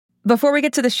Before we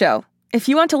get to the show, if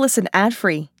you want to listen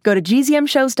ad-free, go to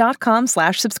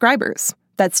gzmshows.com/subscribers.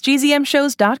 That's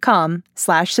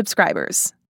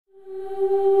gzmshows.com/subscribers.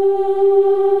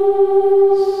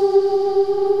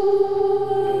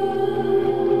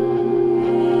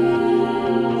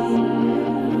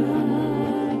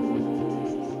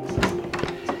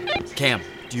 Cam,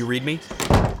 do you read me?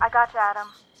 I got you, Adam.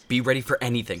 Be ready for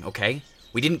anything, okay?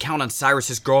 We didn't count on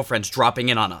Cyrus's girlfriends dropping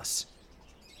in on us.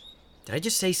 Did I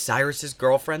just say Cyrus's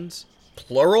girlfriends?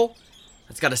 Plural?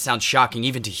 That's gotta sound shocking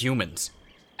even to humans.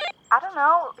 I don't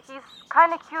know. He's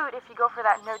kind of cute if you go for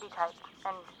that nerdy type.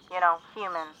 And,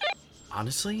 human.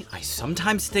 Honestly, I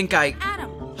sometimes think I... Adam!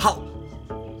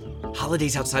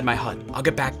 Holiday's outside my hut. I'll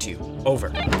get back to you. Over.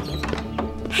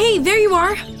 Hey, there you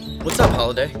are! What's up,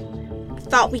 Holiday?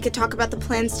 Thought we could talk about the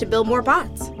plans to build more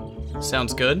bots.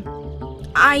 Sounds good.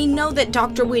 I know that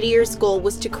Dr. Whittier's goal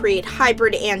was to create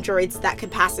hybrid androids that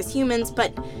could pass as humans,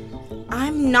 but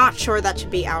I'm not sure that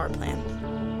should be our plan.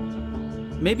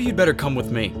 Maybe you'd better come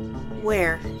with me.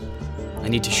 Where? I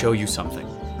need to show you something.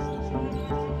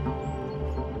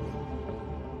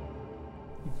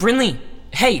 Brinley!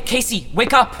 Hey, Casey,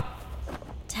 wake up!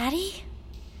 Daddy?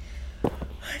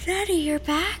 Daddy, you're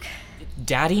back?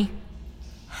 Daddy?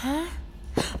 Huh?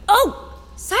 Oh!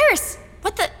 Cyrus!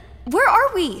 Where are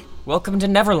we? Welcome to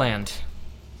Neverland.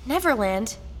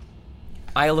 Neverland?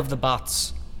 Isle of the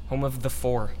Bots. Home of the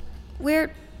Four.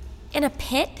 We're in a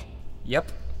pit?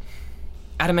 Yep.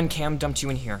 Adam and Cam dumped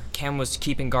you in here. Cam was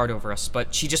keeping guard over us,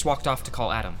 but she just walked off to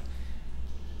call Adam.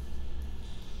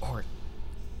 Or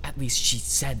at least she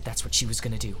said that's what she was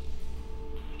gonna do.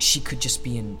 She could just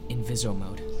be in Inviso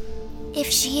mode.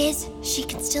 If she is, she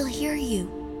can still hear you.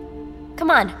 Come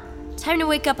on, time to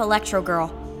wake up Electro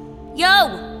Girl.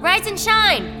 Yo, rise and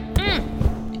shine!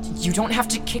 You don't have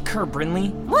to kick her,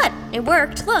 Brinley. What? It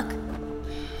worked, look.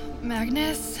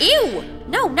 Magnus? Ew!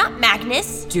 No, not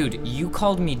Magnus. Dude, you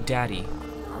called me Daddy.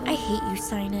 I hate you,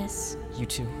 Sinus. You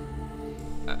too.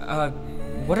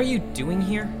 What are you doing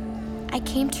here? I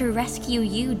came to rescue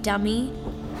you, dummy.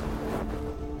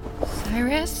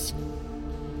 Cyrus?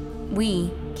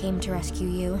 We came to rescue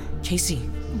you. Casey.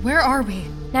 Where are we?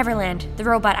 Neverland, the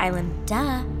robot island.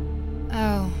 Duh.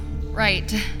 Oh,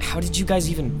 right. How did you guys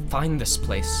even find this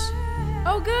place?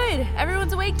 Oh, good.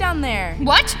 Everyone's awake down there.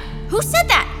 What? Who said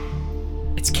that?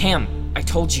 It's Cam. I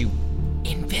told you.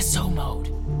 Inviso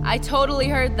mode. I totally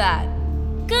heard that.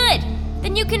 Good.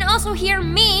 Then you can also hear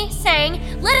me saying,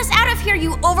 "Let us out of here,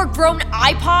 you overgrown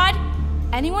iPod."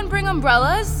 Anyone bring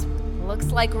umbrellas? Looks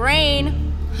like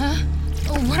rain. Huh?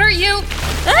 What are you?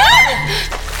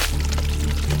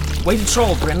 Way to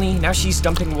troll, Brinley. Now she's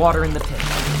dumping water in the pit.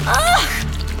 Ugh!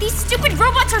 These stupid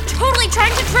robots are totally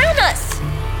trying to drown us!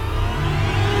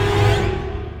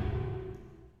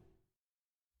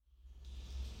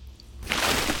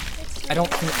 I don't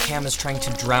think Cam is trying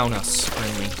to drown us,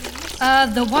 Brinley.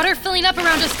 The water filling up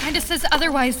around us kinda says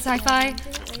otherwise, Sci-Fi.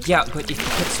 Yeah, but if the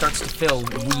pit starts to fill,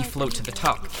 we float to the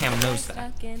top. Cam knows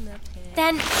that.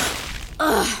 Then,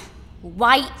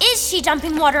 why is she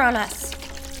dumping water on us?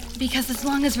 Because as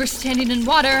long as we're standing in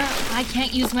water, I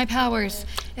can't use my powers.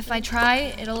 If I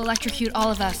try, it'll electrocute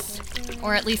all of us.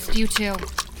 Or at least you two.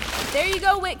 There you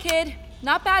go, Wit Kid.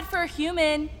 Not bad for a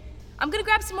human. I'm gonna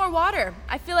grab some more water.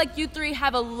 I feel like you three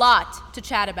have a lot to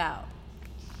chat about.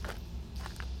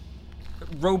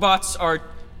 Robots are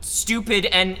stupid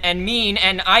and mean,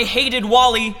 and I hated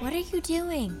Wally. What are you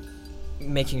doing?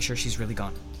 Making sure she's really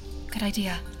gone. Good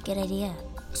idea. Good idea.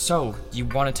 So, you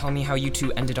want to tell me how you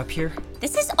two ended up here?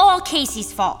 This is all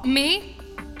Casey's fault. Me?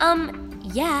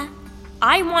 Yeah.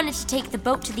 I wanted to take the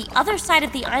boat to the other side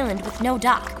of the island with no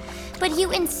dock. But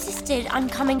you insisted on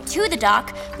coming to the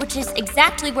dock, which is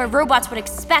exactly where robots would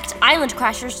expect island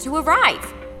crashers to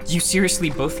arrive. You seriously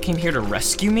both came here to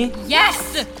rescue me?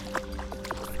 Yes!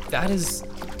 That is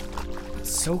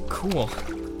so cool.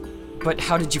 But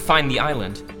how did you find the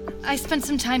island? I spent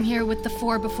some time here with the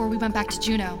Four before we went back to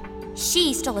Juneau.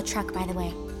 She stole a truck, by the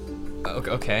way.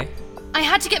 Okay. I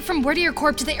had to get from Whittier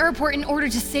Corp to the airport in order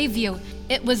to save you.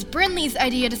 It was Brinley's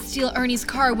idea to steal Ernie's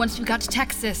car once we got to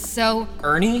Texas, so...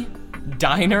 Ernie?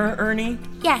 Diner Ernie?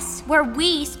 Yes, where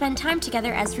we spend time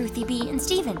together as Ruthie B and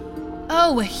Steven.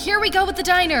 Oh, here we go with the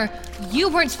diner. You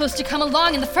weren't supposed to come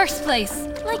along in the first place.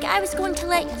 Like I was going to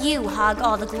let you hog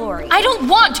all the glory. I don't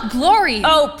want glory!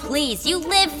 Oh, please, you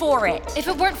live for it. If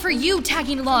it weren't for you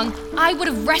tagging along, I would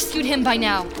have rescued him by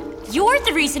now. You're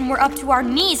the reason we're up to our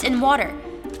knees in water.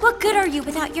 What good are you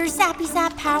without your zappy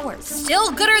zap powers?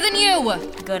 Still gooder than you!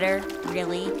 Gooder?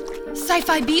 Really?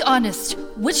 Sci-Fi, be honest.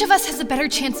 Which of us has a better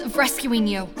chance of rescuing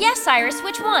you? Yes, Cyrus,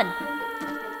 which one?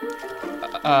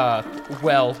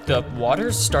 Well, the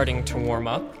water's starting to warm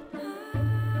up.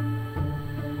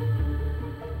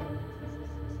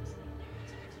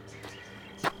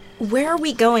 Where are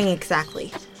we going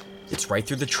exactly? It's right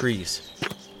through the trees.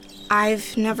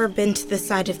 I've never been to this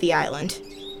side of the island.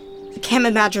 Cam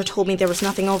and Badger told me there was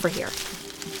nothing over here.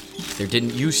 There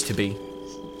didn't used to be.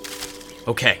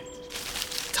 Okay.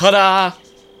 Ta-da!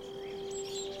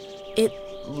 It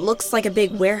looks like a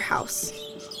big warehouse.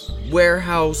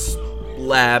 Warehouse,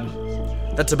 lab.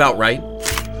 That's about right.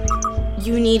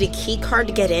 You need a key card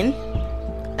to get in?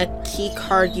 A key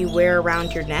card you wear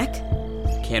around your neck?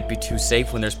 Can't be too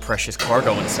safe when there's precious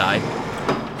cargo inside.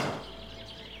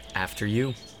 After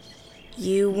you.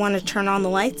 You want to turn on the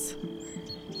lights?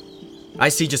 I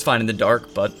see just fine in the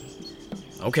dark, but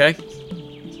okay.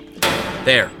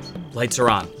 There, lights are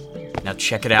on. Now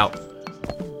check it out.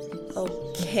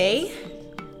 Okay.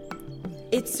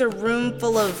 It's a room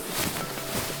full of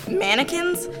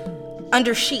mannequins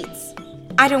under sheets.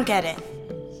 I don't get it.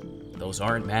 Those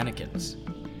aren't mannequins.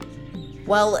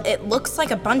 Well, it looks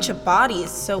like a bunch of bodies,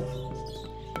 so...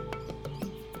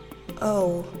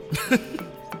 Oh.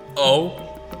 Oh?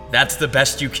 That's the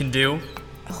best you can do?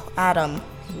 Oh, Adam,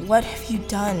 what have you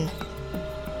done?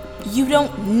 You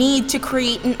don't need to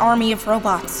create an army of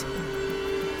robots.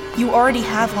 You already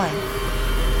have one.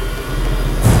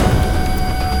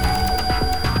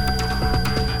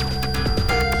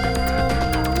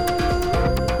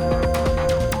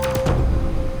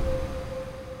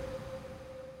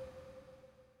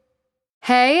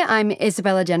 Hey, I'm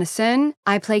Isabella Jennison.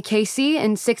 I play Casey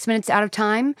in 6 Minutes Out of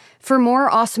Time. For more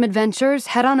awesome adventures,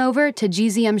 head on over to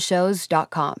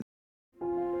gzmshows.com.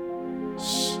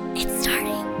 Shh, it's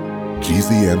starting.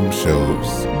 GZM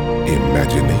Shows.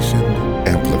 Imagination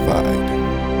Amplified.